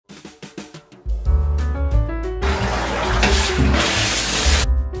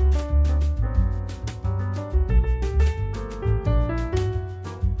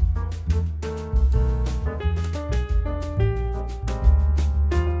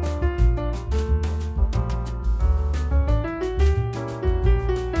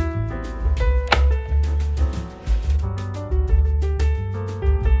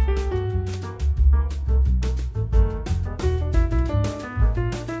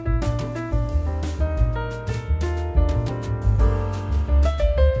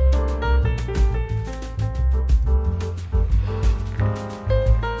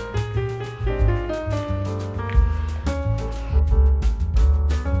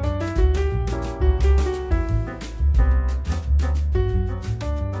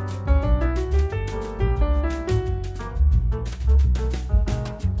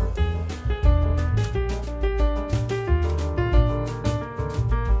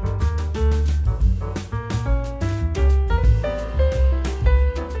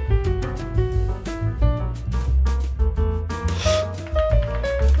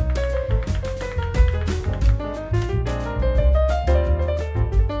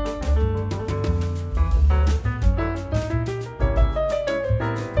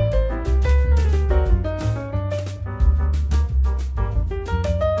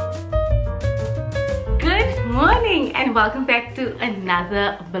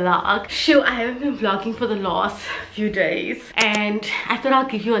another vlog. Sure, I haven't been vlogging for the last few days, and I thought I'll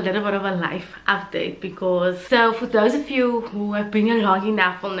give you a little bit of a life update because, so for those of you who have been here long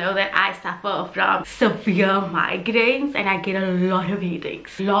enough will know that I suffer from severe migraines and I get a lot of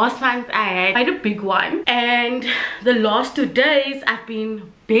headaches. Last month I had quite a big one, and the last 2 days I've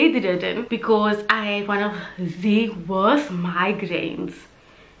been bedridden because I had one of the worst migraines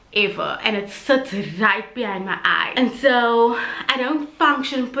ever, and it sits right behind my eye, and so I don't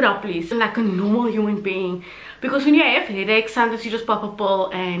function properly, so like a normal human being, because when you have headaches sometimes you just pop a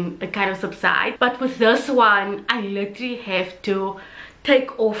pill and it kind of subsides. But with this one I literally have to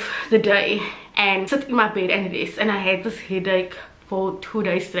take off the day and sit in my bed and rest, and I had this for 2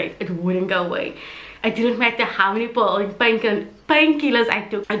 days straight. It wouldn't go away. It didn't matter how many painkillers I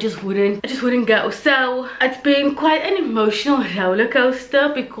took, I just wouldn't go. So it's been quite an emotional roller coaster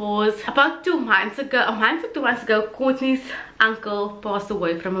because about 2 months ago, a month or 2 months ago, Courtney's uncle passed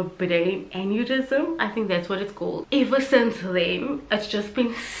away from a brain aneurysm. I think that's what it's called. Ever since then, it's just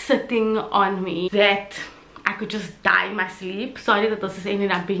been sitting on me that I could just die in my sleep. Sorry that this has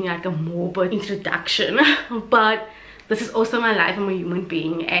ended up being like a morbid introduction, but this is also my life. I'm a human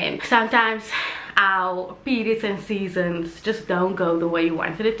being, and sometimes our periods and seasons just don't go the way you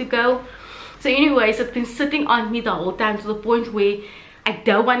wanted it to go. So anyways, it's been sitting on me the whole time, to the point where I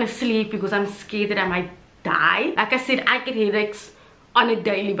don't want to sleep because I'm scared that I might die. Like I said, I get headaches on a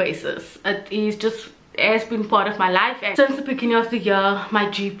daily basis. It has been part of my life, and since the beginning of the year my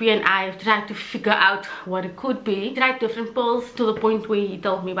GP and I have tried to figure out what it could be. Tried different pills, to the point where he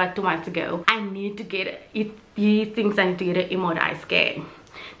told me about 2 months ago I need to get it. He thinks I need to get an MRI scan.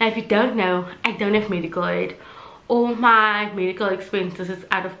 Now if you don't know, I don't have medical aid. All my medical expenses is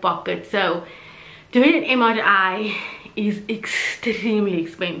out of pocket, so doing an MRI is extremely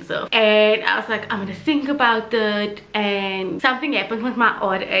expensive. And I was like, I'm gonna think about it, and something happened with my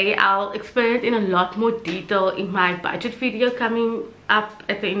RA. I'll explain it in a lot more detail in my budget video coming up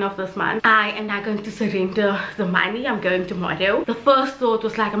at the end of this month. I am now going to surrender the money. I'm going tomorrow. The first thought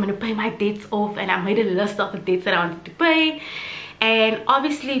was like, I'm gonna pay my debts off, and I made a list of the debts that I wanted to pay. And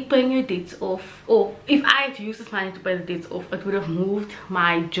obviously paying your debts off, or if I had used this money to pay the debts off, it would have moved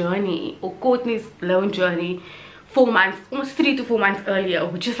my journey, or Courtney's loan journey, 4 months, almost 3 to 4 months earlier,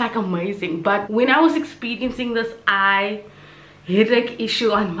 which is like amazing. But when I was experiencing this eye headache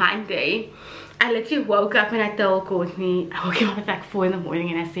issue on Monday, I literally woke up and I told Courtney, I woke him up at like 4 in the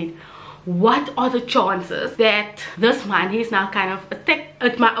morning, and I said, what are the chances that this money is now kind of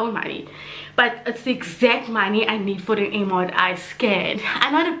it's my own money, but it's the exact money I need for an MRI scan.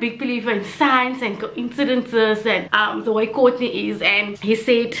 I'm not a big believer in science and coincidences and the way Courtney is, and he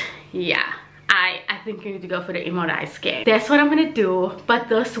said, yeah, I think you need to go for the MRI scan. That's what I'm gonna do. But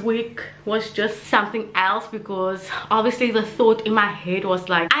this week was just something else, because obviously the thought in my head was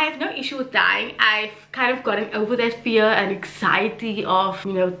like, I have no issue with dying. I've kind of gotten over that fear and anxiety of,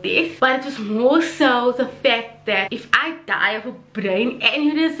 you know, death. But it was more so the fact that if I die of a brain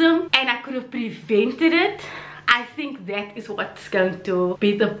aneurysm and I could have prevented it, I think that is what's going to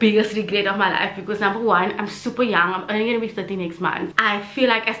be the biggest regret of my life. Because number one, I'm super young. I'm only gonna be 30 next month. I feel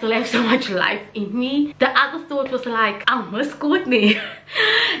like I still have so much life in me. The other thought was like, I'll miss Courtney.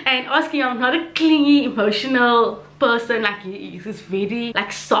 And asking, I'm not a clingy, emotional person like he is. He's very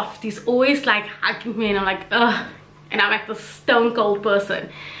like soft. He's always like hugging me, and I'm like, ugh. And I'm like the stone cold person.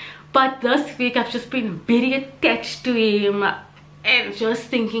 But this week I've just been very attached to him, and just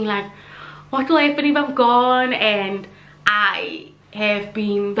thinking like, what will happen if I'm gone? And I have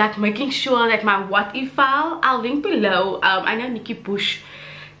been like making sure that my what if file, I'll link below. I know Nikki Bush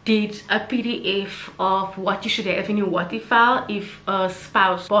did a PDF of what you should have in your what if file if a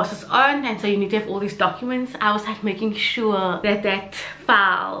spouse passes on, and so you need to have all these documents. I was like making sure that that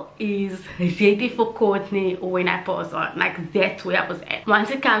file is ready for Courtney or when I pass on. Like that's where I was at.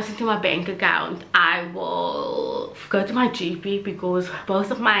 Once it comes into my bank account, I will go to my GP, because both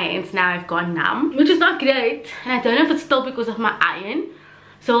of my hands now have gone numb, which is not great, and I don't know if it's still because of my iron,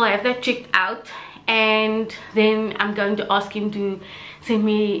 so I'll have that checked out. And then I'm going to ask him to send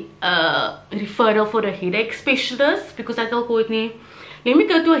me a referral for a headache specialist, because I told Courtney, let me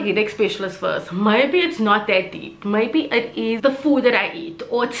go to a headache specialist first. Maybe it's not that deep. Maybe it is the food that I eat,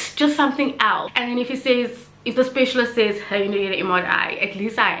 or it's just something else. And then if he says, if the specialist says, hey, you need an MRI, at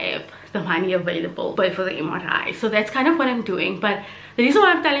least I have the money available to pay for the MRI. So that's kind of what I'm doing. But the reason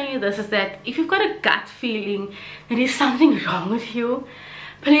why I'm telling you this is that if you've got a gut feeling that there's something wrong with you,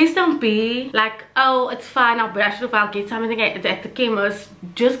 Please don't be like, oh, it's fine, I'll brush it off, I'll get something at the chemist.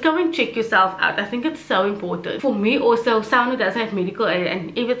 Just go and check yourself out. I think it's so important. For me also, someone who doesn't have medical aid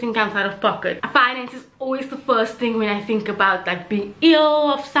and everything comes out of pocket, finance is always the first thing when I think about like being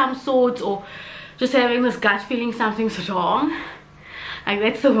ill of some sort, or just having this gut feeling something's wrong. Like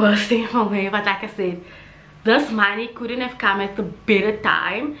that's the worst thing for me. But like I said, this money couldn't have come at a better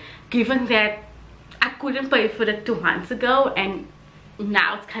time, given that I couldn't pay for it 2 months ago, and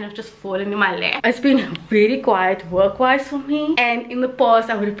now it's kind of just fallen in my lap. It's been very quiet work-wise for me, and in the past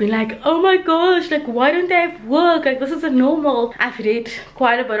I would have been like, oh my gosh, like why don't I have work, like this is a normal. I've read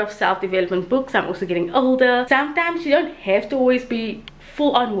quite a bit of self-development books. I'm also getting older. Sometimes you don't have to always be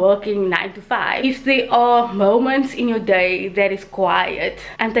full on working 9 to 5. If there are moments in your day that is quiet,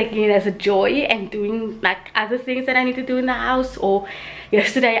 I'm taking it as a joy and doing like other things that I need to do in the house. Or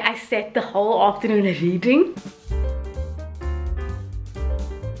yesterday I sat the whole afternoon reading.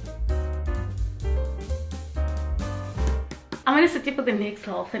 I'm gonna sit here for the next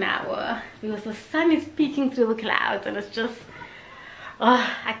half an hour because the sun is peeking through the clouds and it's just, oh,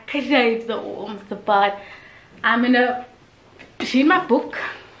 I crave the warmth. But I'm gonna read my book,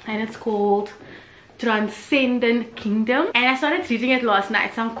 and it's called Transcendent Kingdom, and I started reading it last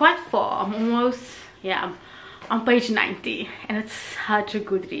night, so I'm quite far. I'm almost, yeah, I'm on page 90, and it's such a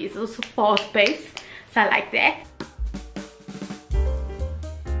good read. It's also fast paced, so I like that.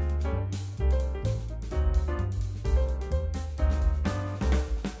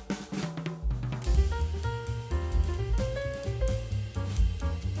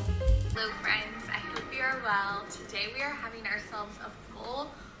 Hello friends, I hope you are well. Today we are having ourselves a full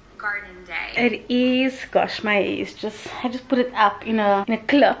garden day. It is, gosh, my hair is just, I just put it up in a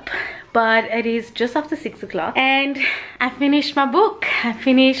clip, but it is just after 6 o'clock, and I finished my book. I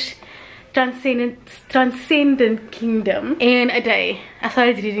finished Transcendent Kingdom in a day. I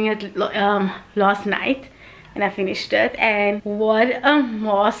started reading it last night, and I finished it, and what a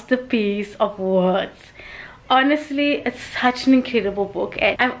masterpiece of words. Honestly, it's such an incredible book,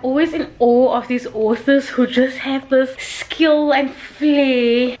 and I'm always in awe of these authors who just have this skill and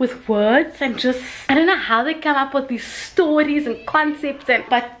flair with words, and just, I don't know how they come up with these stories and concepts.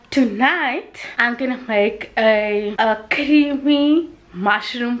 But tonight I'm gonna make a creamy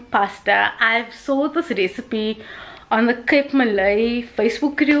mushroom pasta. I've saw this recipe on the Cape Malay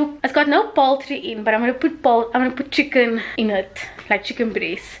Facebook group. It's got no poultry in, but I'm gonna put chicken in it, like chicken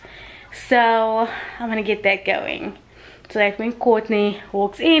breast. So I'm gonna get that going so that when Courtney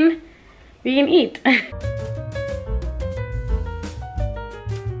walks in, we can eat.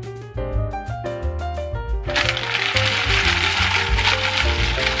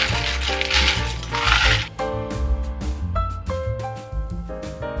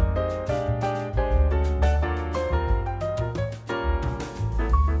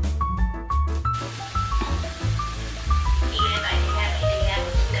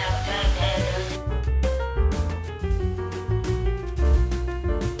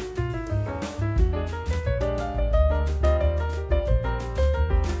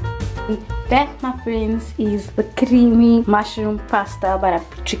 That, my friends, is the creamy mushroom pasta, but I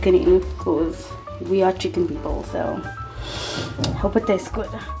put chicken in because we are chicken people, so hope it tastes good.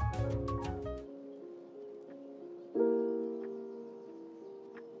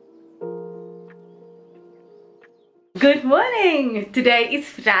 Good morning! Today is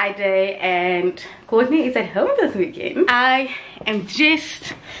Friday and Courtney is at home this weekend. I am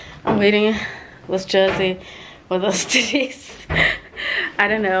dressed. I'm wearing this jersey with this dress. I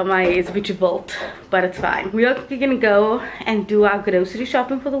don't know, my hair is a bit revolted, but it's fine. We are gonna go and do our grocery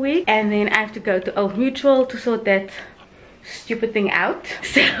shopping for the week, and then I have to go to Old Mutual to sort that stupid thing out.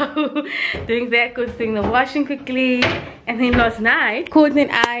 So doing that, doing the washing quickly. And then last night Courtney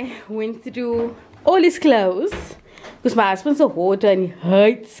and I went through all his clothes because my husband's a hoarder and he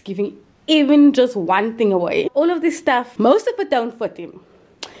hates giving even just one thing away. All of this stuff, most of it don't fit him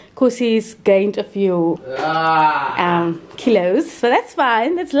because he's gained a few kilos, so that's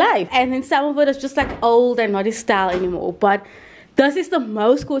fine, that's life. And then some of it is just like old and not his style anymore. But this is the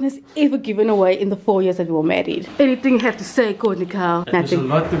most Courtney's ever given away in the 4 years that we were married. Anything you have to say, Courtney Carl? It was a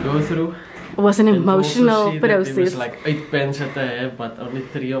lot to go through. It was an emotional process. It was like 8 pens that I have, but only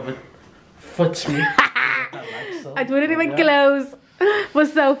 3 of it fits me. I wouldn't even close. It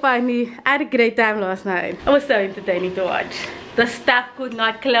was so funny. I had a great time last night. It was so entertaining to watch. The stuff could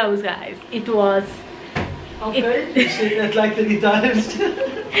not close, guys. It was... Okay, you say that like 3 times.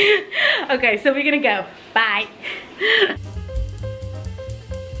 Okay, so we're gonna go. Bye.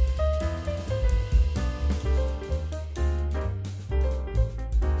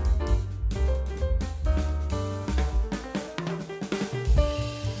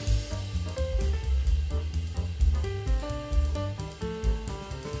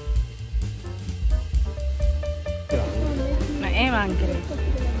 I'm hungry.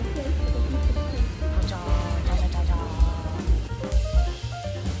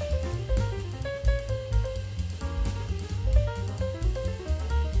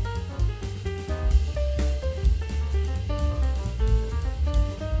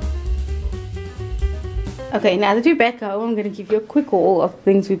 Okay, now that we're back home, I'm going to give you a quick haul of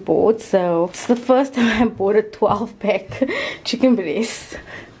things we bought. So, it's the first time I bought a 12-pack chicken breast.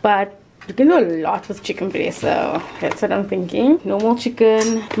 But you can do a lot with chicken breast, so that's what I'm thinking. Normal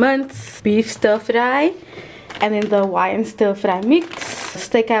chicken, mince, beef stir fry, and then the Hawaiian stir fry mix.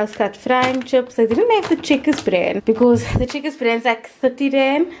 Steakhouse cut frying chips. I didn't have the Checkers brand because the Checkers brand's like 30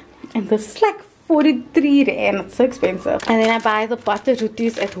 rand. And this is like 43 rand. It's so expensive. And then I buy the butter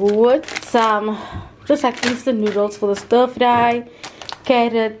rotis at Woolworths. Some just like instant noodles for the stir fry,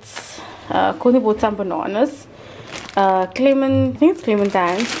 carrots, Courtney bought some bananas, I think it's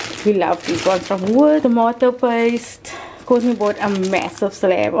clementine, we love these ones from Wood, tomato paste, Courtney bought a massive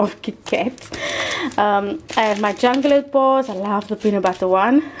slab of Kit Kats, I have my jungle oat bars, I love the peanut butter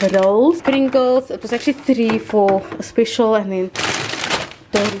one, rolls, Pringles, it was actually 3 for a special, and then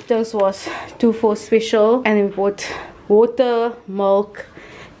Doritos was 2 for a special, and then we bought water, milk,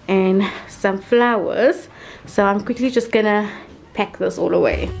 and some flowers. So I'm quickly just gonna pack this all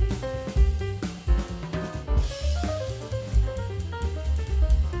away.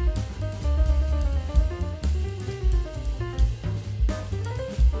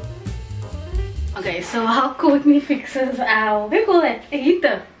 Okay, so how Courtney fixes our, what do you call that? A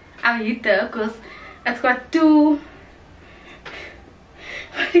heater. Our heater, because it's got 2,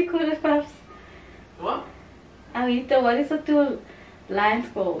 what do you call it, Pops? What? Our heater, what is the 2 lines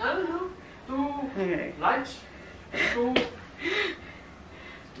called? I don't know. 2 Okay. lights. 2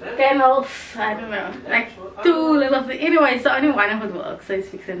 panels, I don't know, like 2 little things. Anyway, so only one of it works, so it's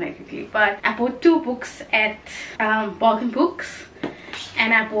fixing that quickly. But I bought 2 books at Bargain Books,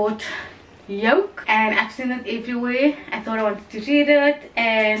 and I bought Yoke, and I've seen it everywhere. I thought I wanted to read it,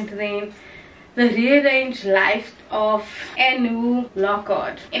 and then the rearranged life of Anu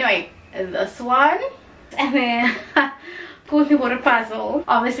Lockhart. Anyway, this one, and then Courtney bought a puzzle,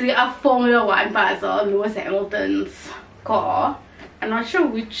 obviously a Formula 1 puzzle, Lewis Hamilton's car. I'm not sure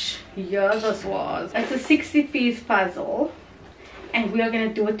which year this was. It's a 60-piece puzzle, and we are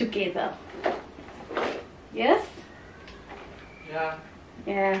gonna do it together. Yes? Yeah.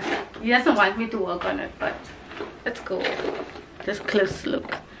 Yeah. He doesn't want me to work on it, but it's cool. Just close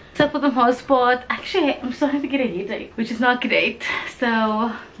look. So for the most part, actually I'm starting to get a headache, which is not great.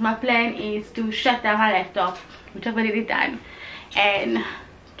 So my plan is to shut down my laptop, which I've already done, and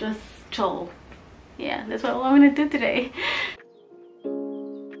just chill. Yeah, that's what I'm gonna do today.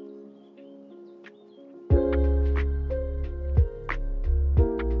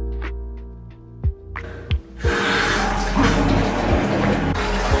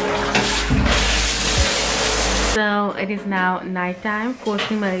 So it is now nighttime.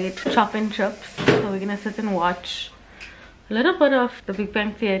 Courtney made chopping chips, so we're gonna sit and watch a little bit of The Big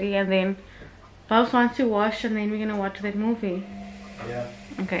Bang Theory, and then Bobs wants to wash, and then we're gonna watch that movie. Yeah.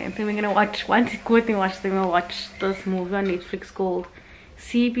 Okay, and then we're gonna watch, once Courtney watches, then we'll watch this movie on Netflix called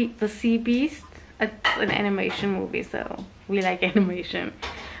The Sea Beast. It's an animation movie, so we like animation.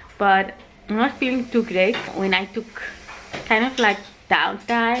 But I'm not feeling too great. When I took kind of like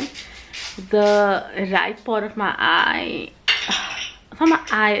downtime, the right part of my eye, it's not my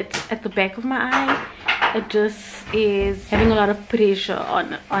eye, it's at the back of my eye, it just is having a lot of pressure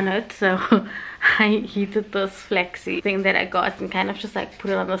on it. So I heated this flaxseed thing that I got and kind of just like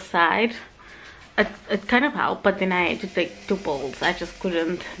put it on the side. It kind of helped, but then I had to take 2 pills. I just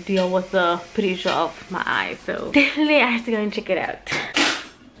couldn't deal with the pressure of my eye, so definitely I have to go and check it out.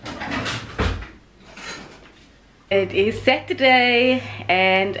 It is Saturday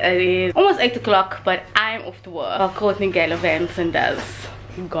and it is almost 8 o'clock, but I'm off to work while Courtney gallivants and does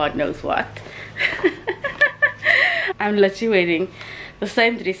God knows what. I'm literally wearing the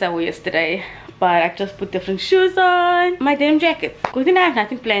same dress I wore yesterday, but I just put different shoes on, my denim jacket. Courtney and I have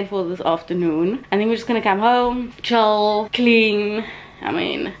nothing planned for this afternoon. I think we're just gonna come home, chill, clean. I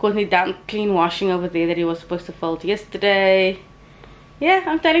mean, Courtney done clean washing over there that he was supposed to fold yesterday. Yeah,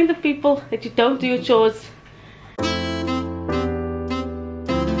 I'm telling the people that you don't do your chores.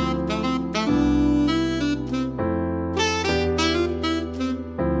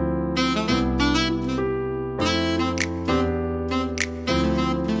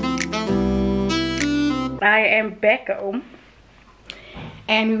 I am back home,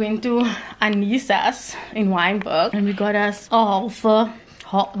 and we went to Anisa's in Weinberg, and we got us a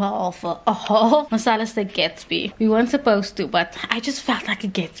whole masala steak Gatsby. We weren't supposed to, but I just felt like a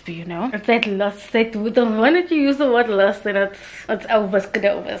Gatsby, you know. It's that lust, the one that you use the word lust, and it's overs.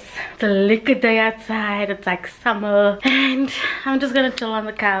 It's a liquor day outside. It's like summer, and I'm just gonna chill on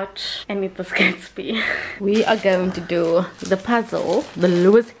the couch and eat this Gatsby. We are going to do the puzzle, the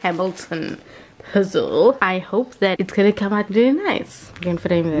Lewis Hamilton puzzle. I hope that it's gonna come out really nice. You can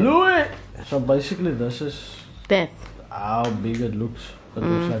frame it. Louis! So basically this is Death. how big it looks. It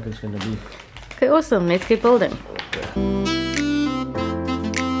looks like it's gonna be. Okay, awesome. Let's get building.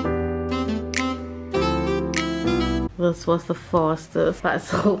 This was the fastest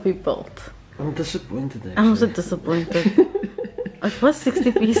puzzle we built. I'm disappointed actually. I'm also disappointed. It was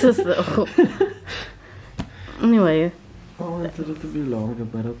 60 pieces though. Anyway. I wanted it to be longer,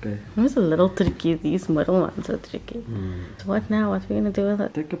 but okay. It was a little tricky. These middle ones are tricky. So what now? What are we gonna do with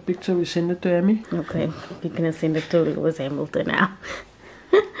it? Take a picture, we send it to Amy. Okay, we're gonna send it to Lewis Hamilton now.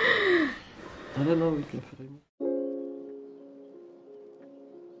 I don't know, we can frame it.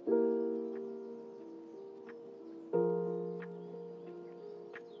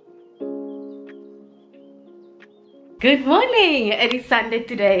 Good morning! It is Sunday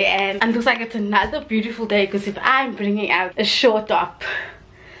today and it looks like it's another beautiful day because if I'm bringing out a short top,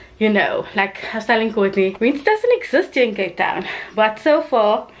 you know, like I was telling Courtney, winter doesn't exist here in Cape Town. But so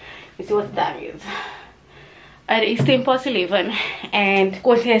far, you see what the time is. It is 11:10 and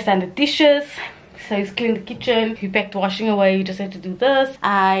Courtney has done the dishes. So he's cleaned the kitchen, he packed washing away, you just had to do this.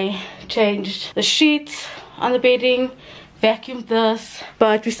 I changed the sheets on the bedding, vacuumed this,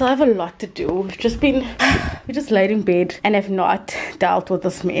 but we still have a lot to do. We just laid in bed and have not dealt with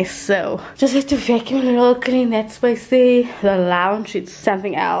this mess, so just have to vacuum a little, clean that space there. The lounge, it's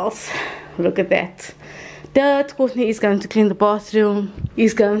something else. Look at that dirt. Courtney is going to clean the bathroom,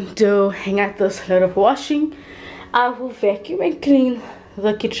 he's going to hang out this load of washing. I will vacuum and clean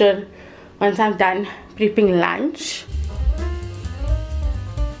the kitchen once I'm done prepping lunch.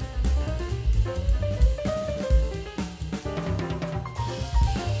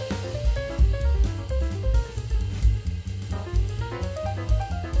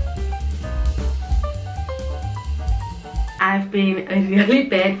 I've been a really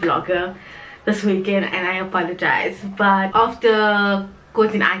bad vlogger this weekend and I apologize, but after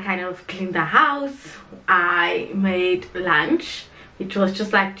Courtney and I kind of cleaned the house, I made lunch, which was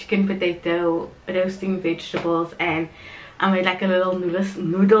just like chicken, potato, roasting vegetables, and I made like a little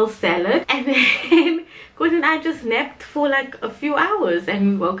noodle salad. And then Courtney and I just napped for like a few hours and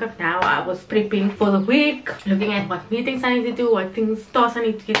we woke up now. I was prepping for the week, looking at what meetings I need to do, what tasks I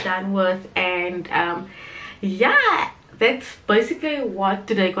need to get done with, and yeah, that's basically what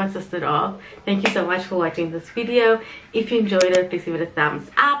today consisted of. Thank you so much for watching this video. If you enjoyed it, please give it a thumbs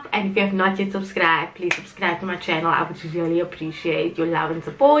up, and if you have not yet subscribed, please subscribe to my channel. I would really appreciate your love and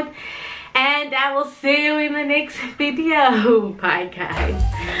support, and I will see you in the next video. Bye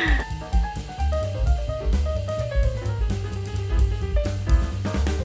guys.